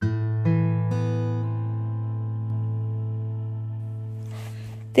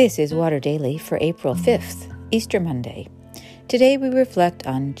This is Water Daily for April 5th, Easter Monday. Today we reflect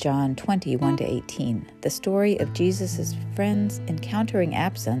on John 20:1-18, the story of Jesus' friends encountering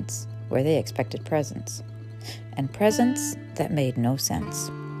absence where they expected presence, and presence that made no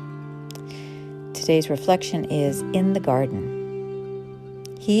sense. Today's reflection is in the garden.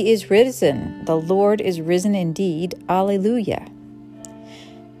 He is risen. The Lord is risen indeed. Alleluia.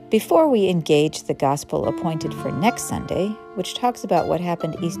 Before we engage the gospel appointed for next Sunday, which talks about what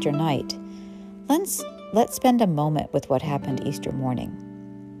happened Easter night, let's spend a moment with what happened Easter morning.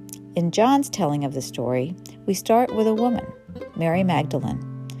 In John's telling of the story, we start with a woman, Mary Magdalene,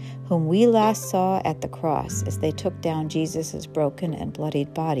 whom we last saw at the cross as they took down Jesus' broken and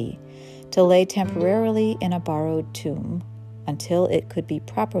bloodied body to lay temporarily in a borrowed tomb until it could be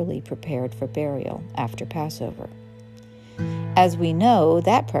properly prepared for burial after Passover. As we know,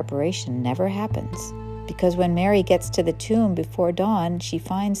 that preparation never happens, because when Mary gets to the tomb before dawn, she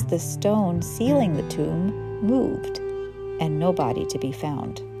finds the stone sealing the tomb moved and no body to be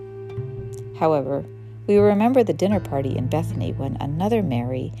found. However, we remember the dinner party in Bethany when another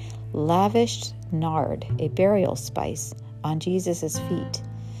Mary lavished nard, a burial spice, on Jesus' feet,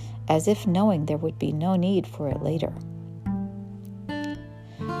 as if knowing there would be no need for it later.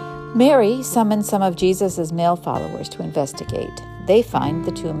 Mary summons some of Jesus' male followers to investigate. They find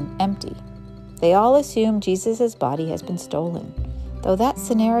the tomb empty. They all assume Jesus' body has been stolen, though that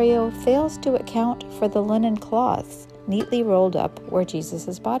scenario fails to account for the linen cloths neatly rolled up where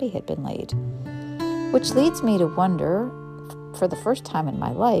Jesus' body had been laid. Which leads me to wonder, for the first time in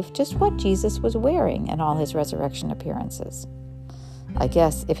my life, just what Jesus was wearing in all his resurrection appearances. I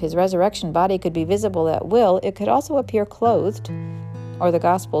guess if his resurrection body could be visible at will, it could also appear clothed, or the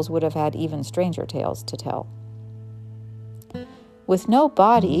Gospels would have had even stranger tales to tell. With no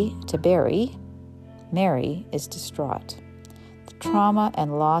body to bury, Mary is distraught. The trauma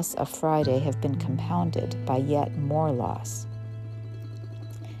and loss of Friday have been compounded by yet more loss.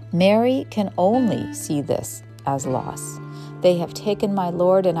 Mary can only see this as loss. They have taken my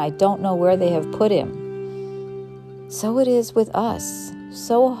Lord, and I don't know where they have put him. So it is with us,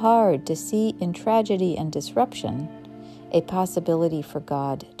 so hard to see in tragedy and disruption a possibility for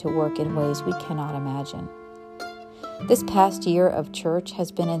God to work in ways we cannot imagine. This past year of church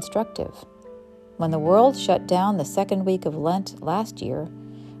has been instructive. When the world shut down the second week of Lent last year,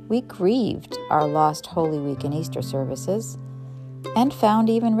 we grieved our lost Holy Week and Easter services and found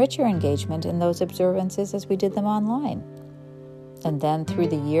even richer engagement in those observances as we did them online. And then through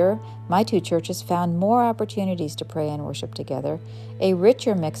the year, my two churches found more opportunities to pray and worship together, a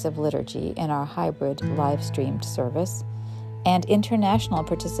richer mix of liturgy in our hybrid live-streamed service, and international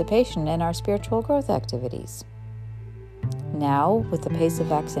participation in our spiritual growth activities. Now, with the pace of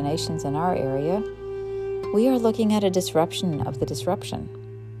vaccinations in our area, we are looking at a disruption of the disruption,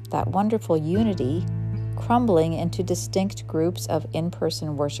 that wonderful unity crumbling into distinct groups of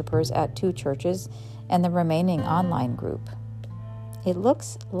in-person worshipers at two churches and the remaining online group. It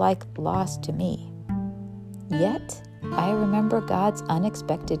looks like loss to me. Yet, I remember God's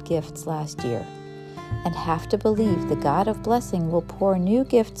unexpected gifts last year, and have to believe the God of blessing will pour new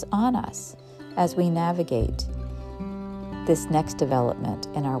gifts on us as we navigate this next development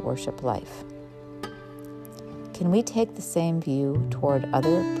in our worship life. Can we take the same view toward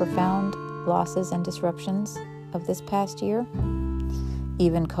other profound losses and disruptions of this past year?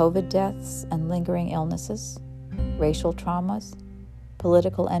 Even COVID deaths and lingering illnesses, racial traumas,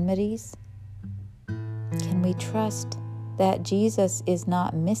 political enmities? Can we trust that Jesus is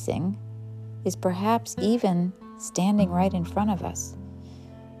not missing, is perhaps even standing right in front of us,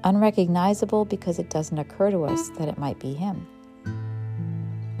 unrecognizable because it doesn't occur to us that it might be him?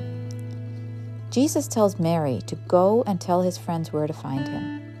 Jesus tells Mary to go and tell his friends where to find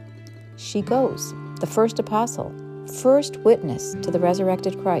him. She goes, the first apostle, first witness to the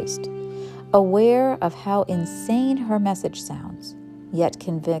resurrected Christ, aware of how insane her message sounds, yet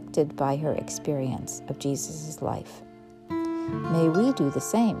convicted by her experience of Jesus' life. May we do the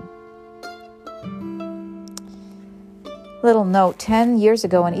same. Little note, 10 years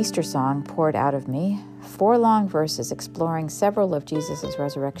ago an Easter song poured out of me, 4 long verses exploring several of Jesus'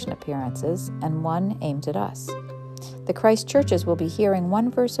 resurrection appearances, and one aimed at us. The Christ churches will be hearing 1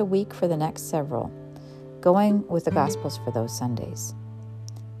 verse a week for the next several, going with the Gospels for those Sundays.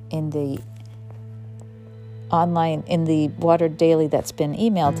 In the Water Daily that's been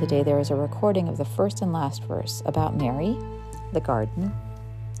emailed today, there is a recording of the first and last verse about Mary, the garden,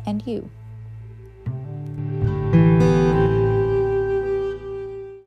 and you.